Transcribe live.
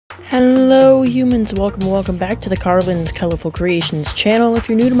Hello humans, welcome back to the Carlin's Colorful Creations channel. If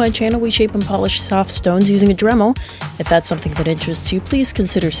you're new to my channel, we shape and polish soft stones using a Dremel. If that's something that interests you, please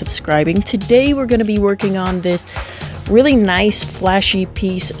consider subscribing. Today we're going to be working on this really nice flashy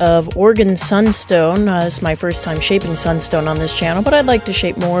piece of Oregon Sunstone. This is my first time shaping Sunstone on this channel, but I'd like to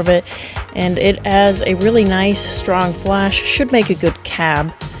shape more of it, and it has a really nice strong flash, should make a good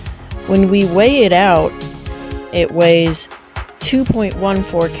cab. When we weigh it out, it weighs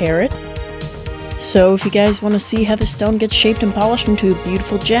 2.14 carat. So if you guys want to see how the stone gets shaped and polished into a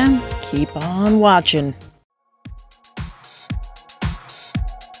beautiful gem, keep on watching.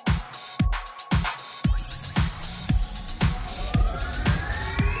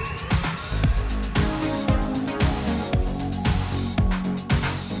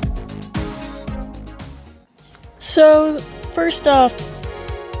 So first off,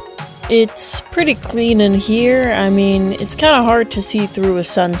 it's pretty clean in here. I mean, it's kind of hard to see through a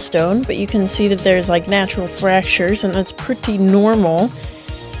sunstone, but you can see that there's like natural fractures, and that's pretty normal.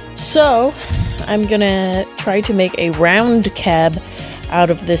 So I'm gonna try to make a round cab out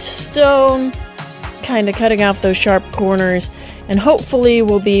of this stone, kind of cutting off those sharp corners, and hopefully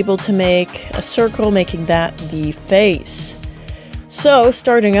we'll be able to make a circle, making that the face. So,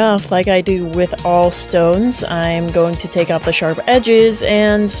 starting off like I do with all stones, I'm going to take off the sharp edges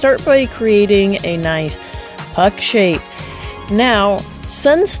and start by creating a nice puck shape. Now,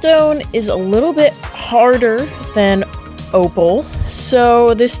 Sunstone is a little bit harder than opal,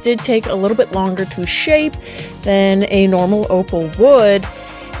 so this did take a little bit longer to shape than a normal opal would,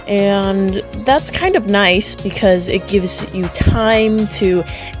 and that's kind of nice because it gives you time to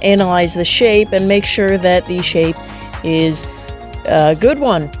analyze the shape and make sure that the shape is a good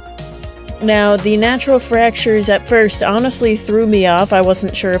one. Now, the natural fractures at first honestly threw me off. I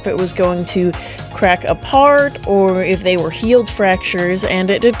wasn't sure if it was going to crack apart or if they were healed fractures,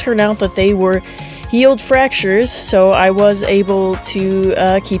 and it did turn out that they were healed fractures, so I was able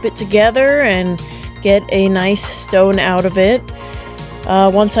to keep it together and get a nice stone out of it.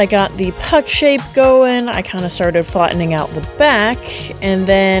 Once I got the puck shape going, I kind of started flattening out the back, and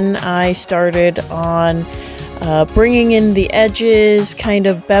then I started on bringing in the edges, kind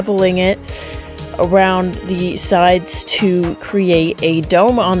of beveling it around the sides to create a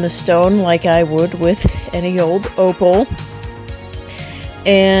dome on the stone like I would with any old opal.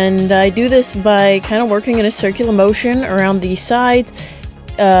 And I do this by kind of working in a circular motion around the sides,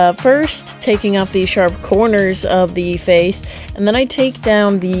 first taking off the sharp corners of the face, and then I take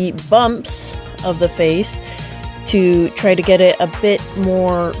down the bumps of the face to try to get it a bit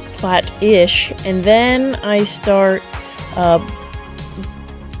more flat-ish, and then I start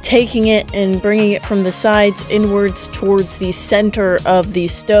taking it and bringing it from the sides inwards towards the center of the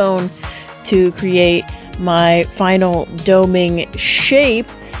stone to create my final doming shape.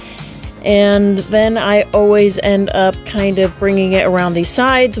 And then I always end up kind of bringing it around the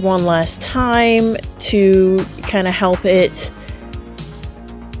sides one last time to kind of help it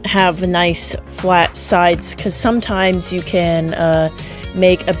have nice flat sides, because sometimes you can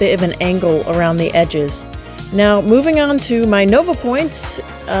make a bit of an angle around the edges. Now, moving on to my Nova points,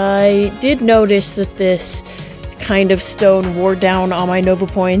 I did notice that this kind of stone wore down on my Nova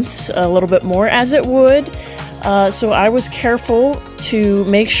points a little bit more, as it would. So I was careful to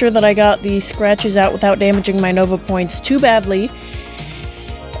make sure that I got the scratches out without damaging my Nova points too badly.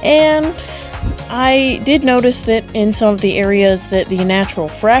 And I did notice that in some of the areas that the natural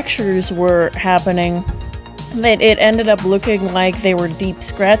fractures were happening, that it ended up looking like they were deep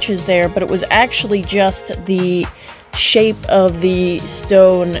scratches there, but it was actually just the shape of the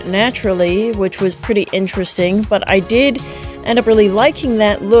stone naturally, which was pretty interesting. But I did end up really liking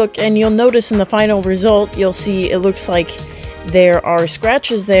that look, and you'll notice in the final result, you'll see it looks like there are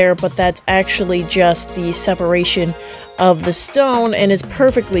scratches there, but that's actually just the separation of the stone, and is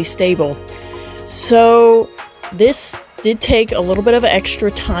perfectly stable. So this did take a little bit of extra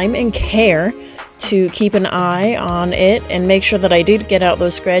time and care to keep an eye on it and make sure that I did get out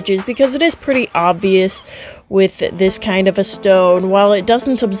those scratches, because it is pretty obvious with this kind of a stone. While it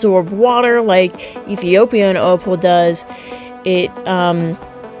doesn't absorb water like Ethiopian opal does, it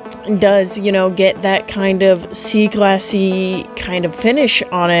does, you know, get that kind of sea glassy kind of finish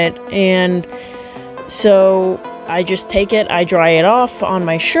on it. And so I just take it, I dry it off on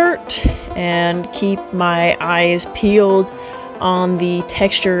my shirt, and keep my eyes peeled on the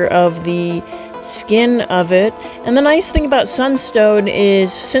texture of the skin of it. And the nice thing about Sunstone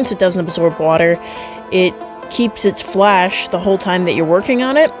is, since it doesn't absorb water, it keeps its flash the whole time that you're working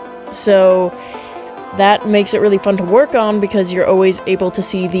on it. So that makes it really fun to work on because you're always able to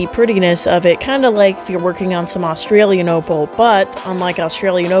see the prettiness of it, kind of like if you're working on some Australian opal. But unlike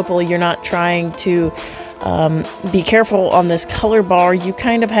Australian opal, you're not trying to be careful on this color bar. You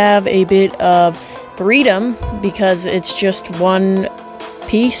kind of have a bit of freedom because it's just one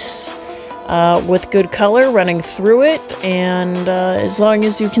piece with good color running through it, and as long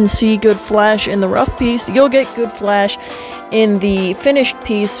as you can see good flash in the rough piece, you'll get good flash in the finished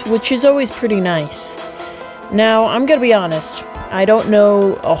piece, which is always pretty nice. Now, I'm gonna be honest, I don't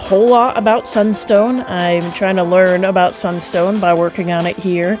know a whole lot about Sunstone. I'm trying to learn about Sunstone by working on it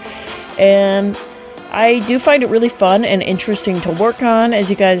here, and I do find it really fun and interesting to work on. As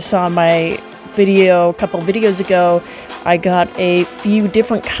you guys saw in my video a couple videos ago, I got a few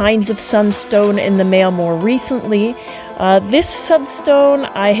different kinds of Sunstone in the mail more recently. This Sunstone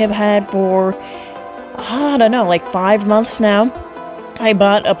I have had for, I don't know, like 5 months now. I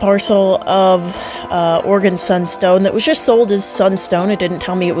bought a parcel of Oregon Sunstone that was just sold as Sunstone. It didn't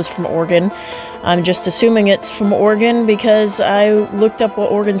tell me it was from Oregon. I'm just assuming it's from Oregon because I looked up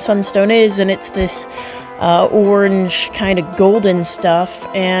what Oregon Sunstone is, and it's this orange kind of golden stuff,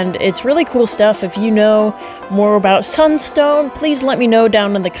 and it's really cool stuff. If you know more about Sunstone, please let me know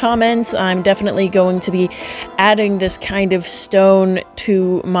down in the comments. I'm definitely going to be adding this kind of stone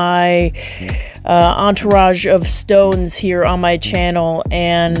to my entourage of stones here on my channel,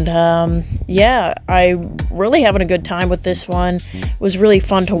 and yeah, I'm really having a good time with this one. It was really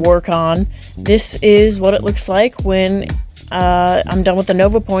fun to work on. This is what it looks like when I'm done with the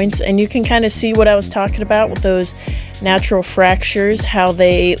Nova points, and you can kind of see what I was talking about with those natural fractures, how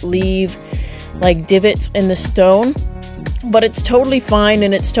they leave like divots in the stone. But it's totally fine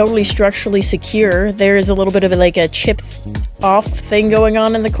and it's totally structurally secure. There is a little bit of like a chip off thing going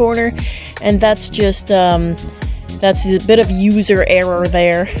on in the corner, and that's just that's a bit of user error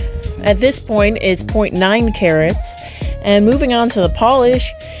there. At this point it's 0.9 carats, and moving on to the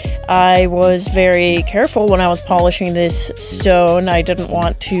polish, I was very careful when I was polishing this stone. I didn't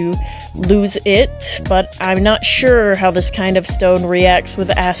want to lose it, but I'm not sure how this kind of stone reacts with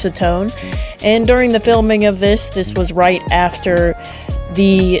acetone. And during the filming of this was right after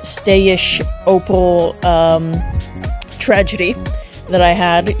the Stayish opal tragedy that I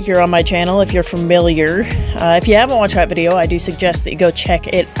had here on my channel. If you're familiar, if you haven't watched that video, I do suggest that you go check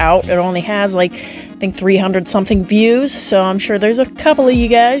it out. It only has like, I think 300 something views, so I'm sure there's a couple of you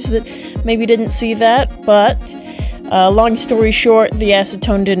guys that maybe didn't see that. But long story short, the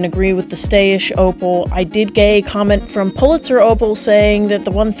acetone didn't agree with the Stayish opal. I did get a comment from Pulitzer Opal saying that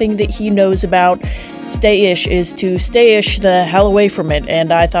the one thing that he knows about Stayish is to Stayish the hell away from it,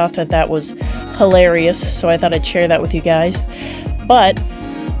 and I thought that that was hilarious, so I thought I'd share that with you guys. But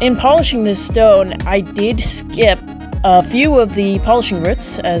in polishing this stone, I did skip a few of the polishing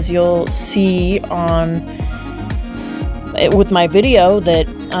grits, as you'll see on with my video, that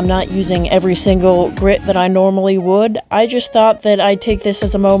I'm not using every single grit that I normally would. I just thought that I'd take this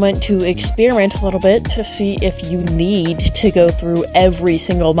as a moment to experiment a little bit to see if you need to go through every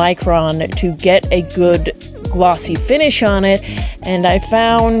single micron to get a good glossy finish on it, and I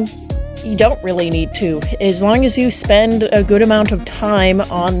found you don't really need to. As long as you spend a good amount of time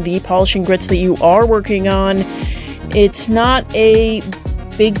on the polishing grits that you are working on, it's not a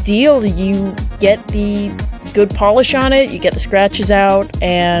big deal. You get the good polish on it, you get the scratches out,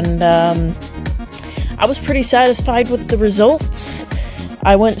 and I was pretty satisfied with the results.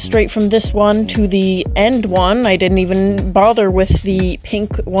 I went straight from this one to the end one. I didn't even bother with the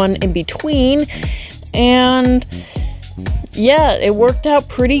pink one in between, and yeah, it worked out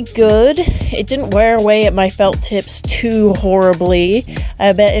pretty good. It didn't wear away at my felt tips too horribly.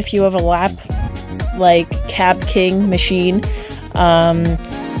 I bet if you have a like Cab King machine,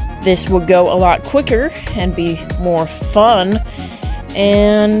 this would go a lot quicker and be more fun.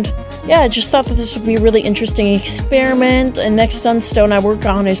 And yeah, I just thought that this would be a really interesting experiment. And next Sunstone I work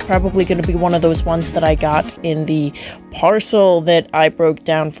on is probably going to be one of those ones that I got in the parcel that I broke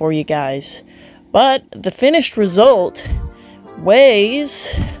down for you guys. But the finished result weighs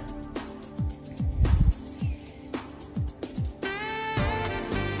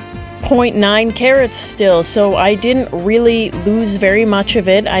 0.9 carats still, so I didn't really lose very much of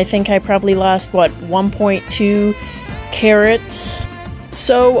it. I think I probably lost, what, 1.2 carats.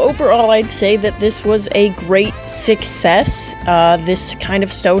 So overall, I'd say that this was a great success. This kind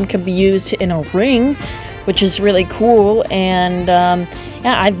of stone can be used in a ring, which is really cool. And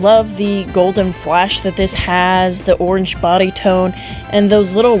yeah, I love the golden flash that this has, the orange body tone, and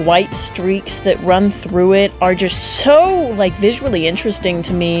those little white streaks that run through it are just so like visually interesting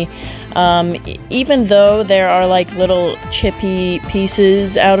to me. Even though there are like little chippy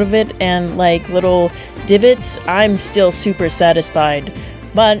pieces out of it and like little divots, I'm still super satisfied.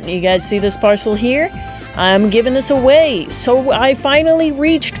 But you guys see this parcel here? I'm giving this away. So I finally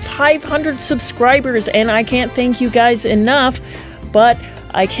reached 500 subscribers, and I can't thank you guys enough, but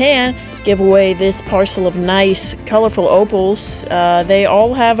I can give away this parcel of nice colorful opals. They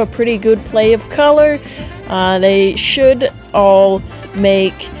all have a pretty good play of color. They should all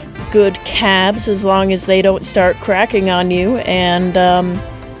make good cabs as long as they don't start cracking on you. And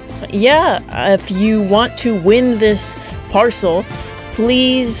yeah, if you want to win this parcel,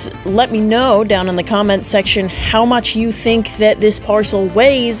 please let me know down in the comment section how much you think that this parcel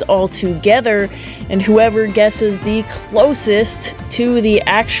weighs altogether, and whoever guesses the closest to the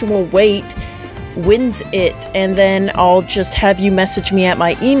actual weight wins it. And then I'll just have you message me at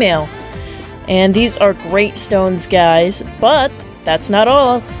my email. And these are great stones, guys, but that's not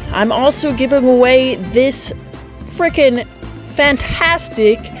all. I'm also giving away this freaking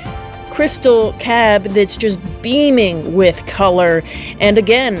fantastic crystal cab that's just beaming with color. And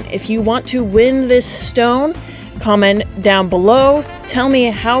again, if you want to win this stone, comment down below, tell me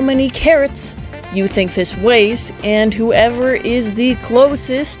how many carats you think this weighs, and whoever is the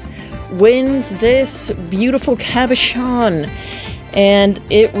closest wins this beautiful cabochon. And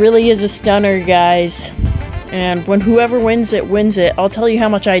it really is a stunner, guys. And when whoever wins it, I'll tell you how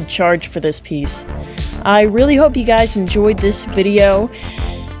much I'd charge for this piece. I really hope you guys enjoyed this video.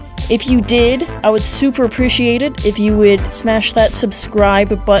 If you did, I would super appreciate it if you would smash that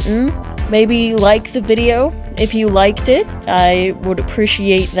subscribe button. Maybe like the video if you liked it. I would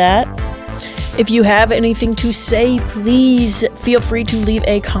appreciate that. If you have anything to say, please feel free to leave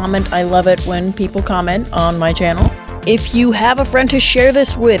a comment. I love it when people comment on my channel. If you have a friend to share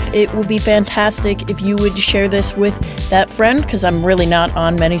this with, it would be fantastic if you would share this with that friend, because I'm really not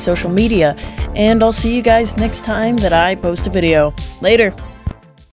on many social media. And I'll see you guys next time that I post a video. Later!